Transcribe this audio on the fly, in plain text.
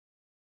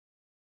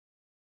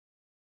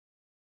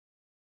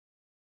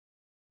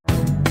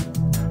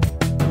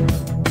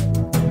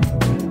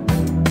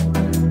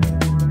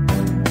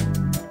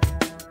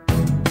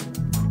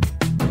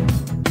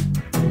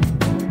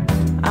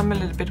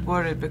bit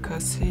worried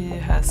because he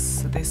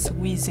has this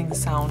wheezing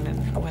sound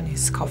when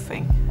he's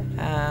coughing.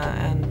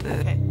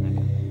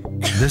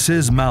 This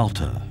is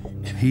Malta.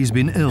 He's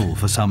been ill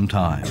for some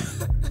time.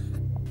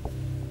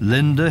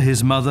 Linda,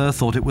 his mother,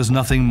 thought it was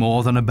nothing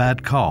more than a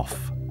bad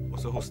cough.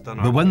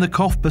 But when the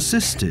cough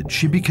persisted,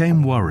 she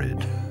became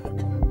worried.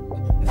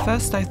 At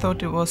first I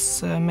thought it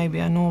was maybe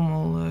a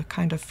normal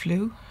kind of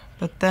flu,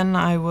 but then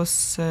I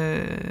was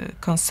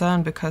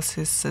concerned because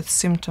his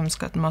symptoms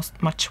got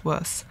much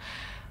worse.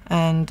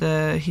 And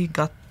he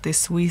got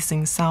this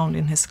wheezing sound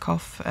in his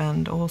cough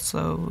and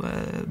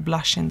also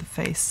blush in the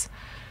face.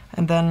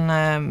 And then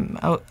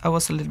I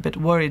was a little bit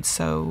worried,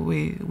 so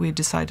we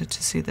decided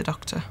to see the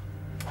doctor.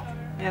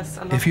 Yes,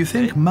 if you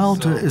think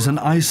Malta is an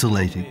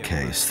isolated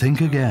case,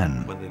 think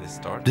again.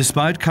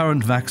 Despite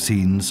current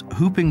vaccines,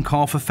 whooping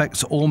cough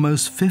affects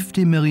almost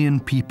 50 million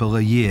people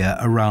a year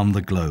around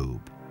the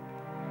globe.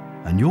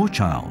 And your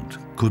child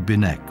could be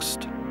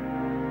next.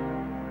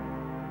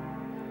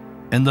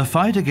 In the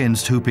fight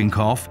against whooping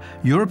cough,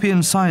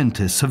 European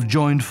scientists have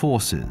joined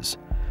forces.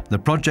 The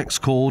project's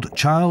called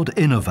Child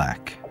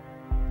Innovac.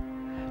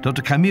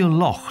 Dr. Camille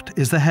Locht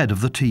is the head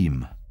of the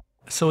team.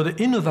 So the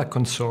Innovac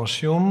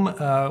consortium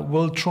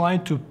will try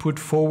to put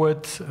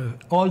forward,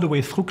 all the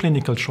way through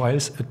clinical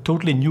trials, a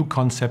totally new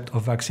concept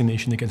of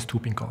vaccination against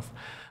whooping cough.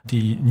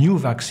 The new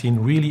vaccine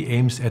really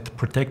aims at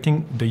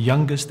protecting the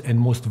youngest and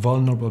most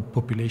vulnerable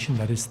population,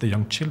 that is the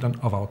young children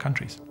of our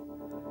countries.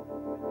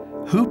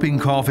 Whooping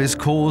cough is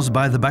caused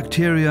by the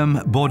bacterium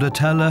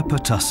Bordetella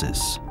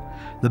pertussis.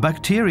 The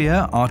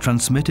bacteria are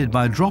transmitted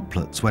by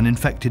droplets when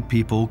infected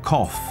people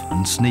cough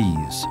and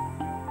sneeze.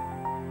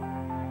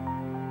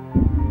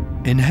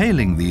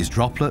 Inhaling these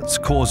droplets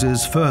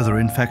causes further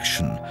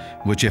infection,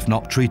 which, if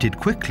not treated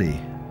quickly,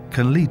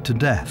 can lead to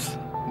death.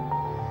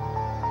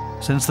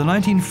 Since the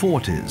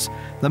 1940s,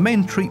 the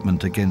main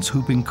treatment against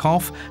whooping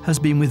cough has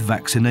been with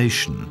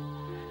vaccination.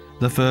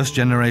 The first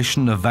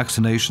generation of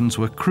vaccinations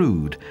were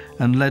crude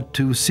and led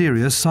to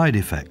serious side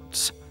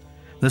effects.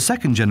 The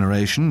second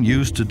generation,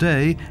 used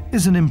today,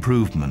 is an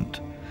improvement,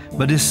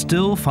 but is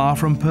still far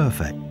from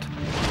perfect.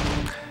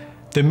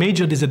 The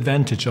major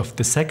disadvantage of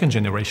the second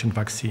generation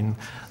vaccine,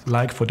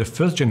 like for the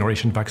first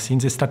generation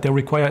vaccines, is that they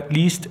require at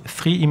least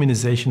 3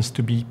 immunizations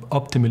to be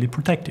optimally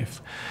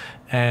protective.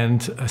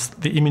 And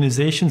the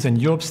immunizations in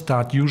Europe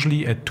start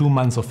usually at 2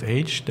 months of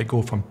age. They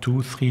go from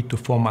 2, 3 to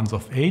 4 months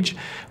of age,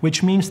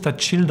 which means that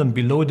children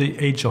below the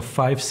age of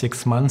 5,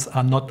 6 months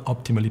are not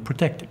optimally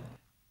protected.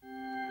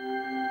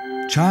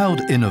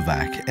 Child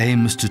Innovac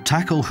aims to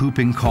tackle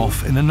whooping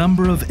cough in a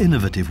number of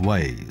innovative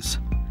ways.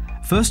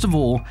 First of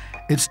all,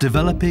 it's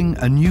developing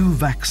a new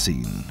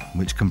vaccine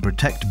which can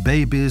protect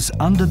babies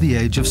under the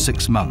age of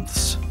 6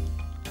 months,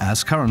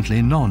 as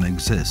currently none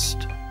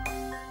exist.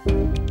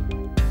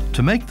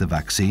 To make the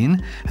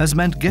vaccine has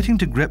meant getting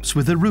to grips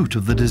with the root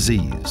of the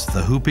disease,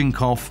 the whooping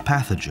cough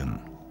pathogen.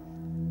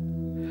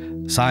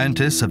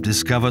 Scientists have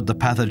discovered the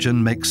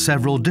pathogen makes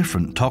several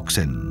different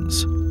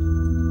toxins.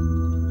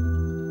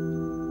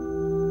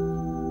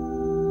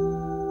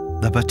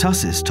 The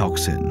pertussis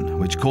toxin,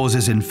 which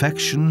causes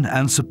infection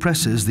and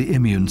suppresses the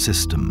immune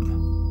system.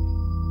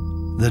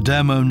 The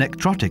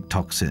dermonectrotic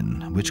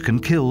toxin, which can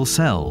kill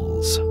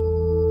cells.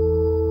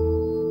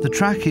 The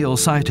tracheal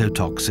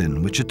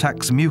cytotoxin, which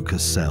attacks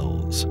mucus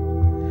cells.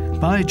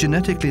 By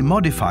genetically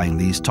modifying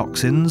these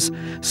toxins,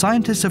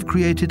 scientists have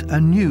created a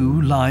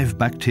new live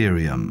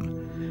bacterium,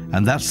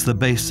 and that's the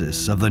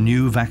basis of the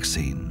new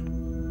vaccine.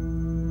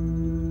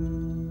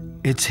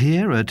 It's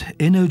here at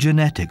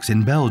InnoGenetics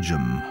in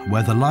Belgium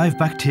where the live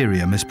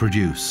bacterium is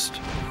produced.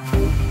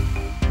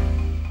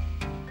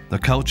 The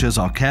cultures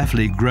are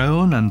carefully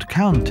grown and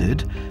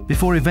counted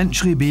before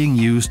eventually being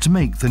used to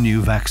make the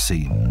new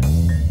vaccine.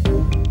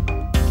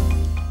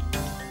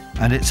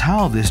 And it's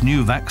how this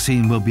new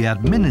vaccine will be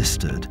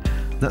administered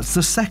that's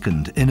the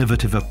second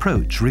innovative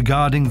approach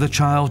regarding the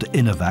Child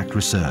Innovac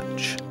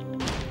research.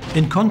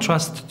 In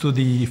contrast to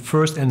the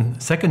first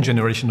and second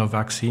generation of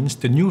vaccines,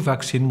 the new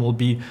vaccine will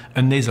be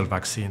a nasal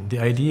vaccine. The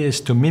idea is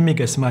to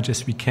mimic as much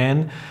as we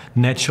can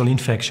natural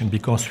infection,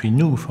 because we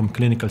knew from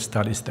clinical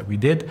studies that we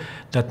did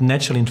that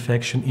natural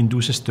infection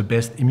induces the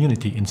best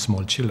immunity in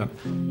small children.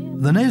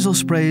 The nasal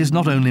spray is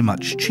not only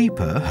much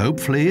cheaper,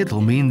 hopefully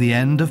it'll mean the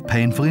end of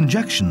painful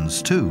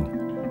injections too.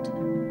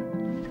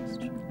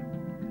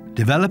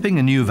 Developing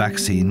a new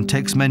vaccine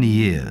takes many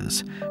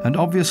years, and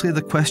obviously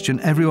the question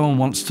everyone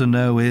wants to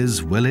know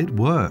is, will it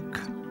work?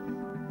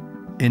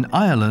 In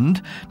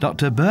Ireland,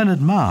 Dr.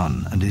 Bernard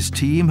Mann and his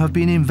team have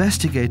been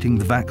investigating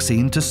the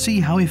vaccine to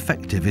see how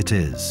effective it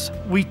is.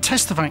 We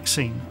test the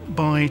vaccine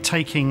by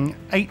taking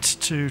 8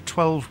 to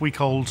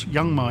 12-week-old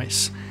young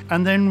mice,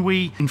 and then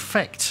we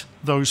infect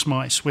those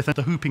mice with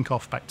the whooping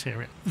cough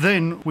bacteria.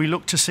 Then we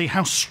look to see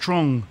how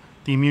strong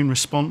the immune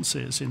response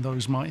is in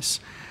those mice.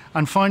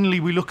 And finally,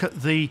 we look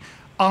at the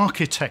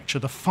architecture,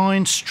 the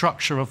fine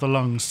structure of the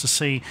lungs to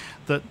see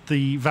that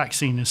the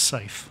vaccine is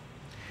safe.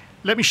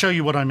 Let me show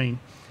you what I mean.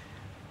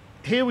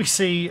 Here we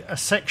see a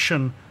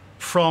section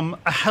from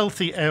a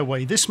healthy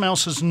airway. This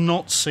mouse has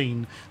not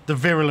seen the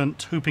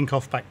virulent whooping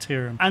cough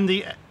bacterium. And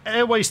the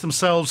airways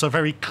themselves are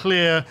very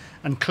clear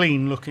and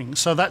clean looking.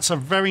 So that's a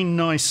very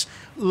nice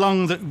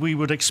lung that we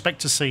would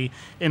expect to see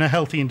in a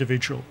healthy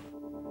individual.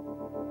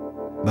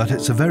 But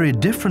it's a very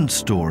different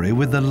story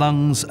with the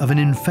lungs of an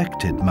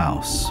infected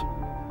mouse.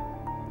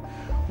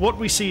 What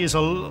we see is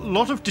a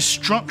lot of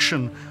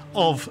destruction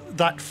of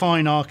that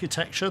fine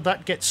architecture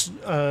that gets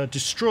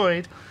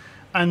destroyed,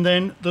 and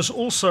then there's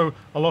also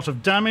a lot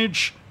of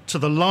damage to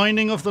the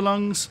lining of the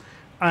lungs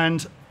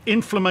and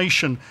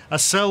inflammation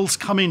as cells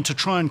come in to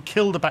try and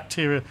kill the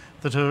bacteria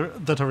that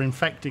are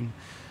infecting.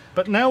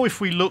 But now if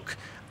we look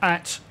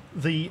at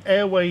the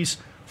airways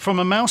from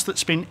a mouse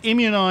that's been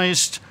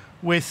immunized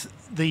with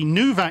the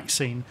new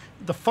vaccine,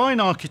 the fine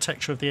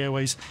architecture of the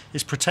airways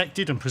is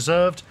protected and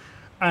preserved,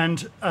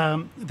 and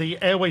the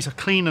airways are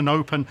clean and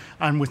open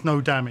and with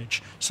no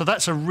damage. So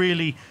that's a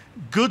really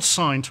good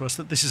sign to us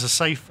that this is a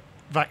safe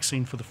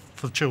vaccine for the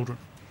children.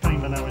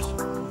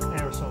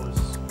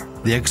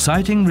 The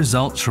exciting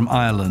results from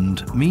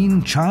Ireland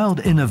mean Child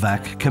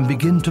Innovac can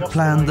begin to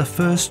plan the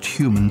first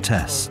human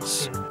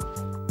tests.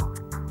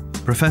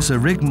 Professor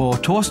Rigmor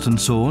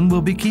Torstensson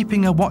will be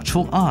keeping a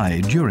watchful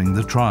eye during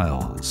the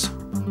trials.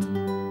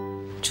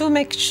 To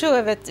make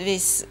sure that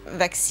this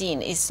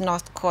vaccine is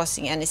not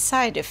causing any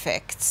side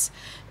effects,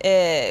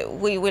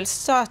 we will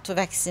start to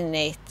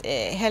vaccinate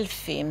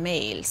healthy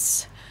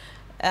males.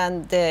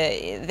 And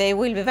they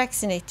will be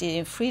vaccinated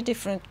in 3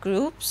 different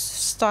groups,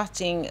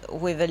 starting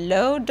with a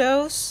low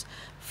dose,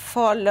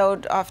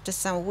 followed after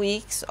some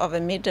weeks of a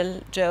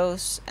middle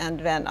dose,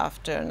 and then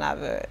after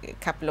another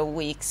couple of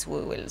weeks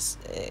we will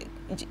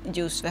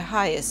use the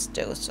highest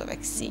dose of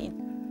vaccine.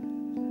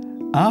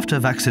 After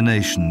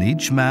vaccination,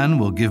 each man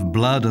will give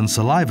blood and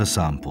saliva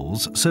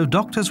samples so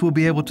doctors will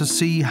be able to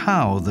see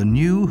how the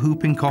new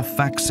whooping cough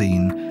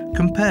vaccine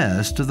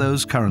compares to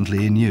those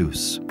currently in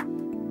use.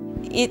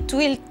 It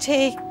will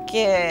take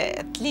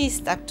at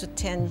least up to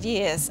 10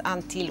 years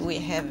until we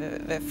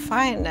have the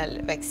final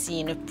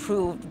vaccine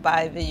approved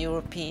by the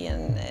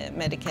European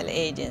medical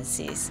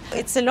agencies.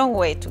 It's a long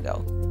way to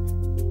go.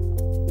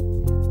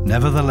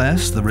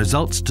 Nevertheless, the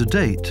results to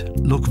date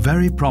look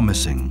very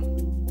promising.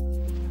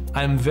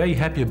 I'm very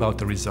happy about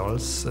the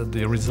results.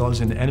 The results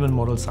in the animal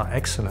models are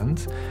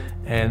excellent.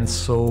 And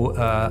so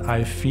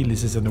I feel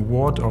this is an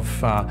award of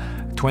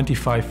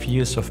 25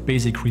 years of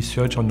basic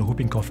research on the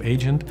whooping cough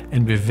agent,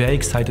 and we're very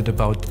excited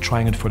about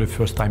trying it for the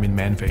first time in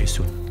man very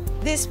soon.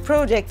 This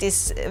project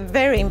is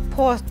very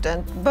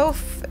important,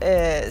 both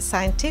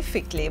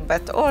scientifically,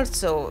 but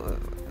also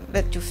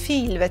that you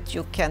feel that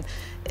you can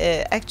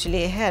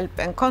actually help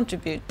and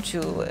contribute to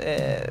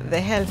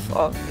the health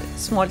of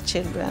small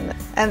children,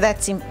 and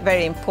that's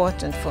very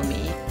important for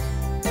me.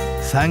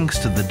 Thanks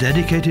to the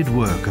dedicated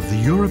work of the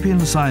European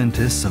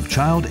scientists of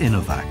Child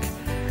Innovac,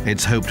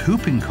 it's hoped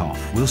whooping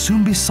cough will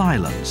soon be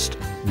silenced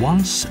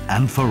once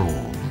and for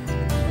all.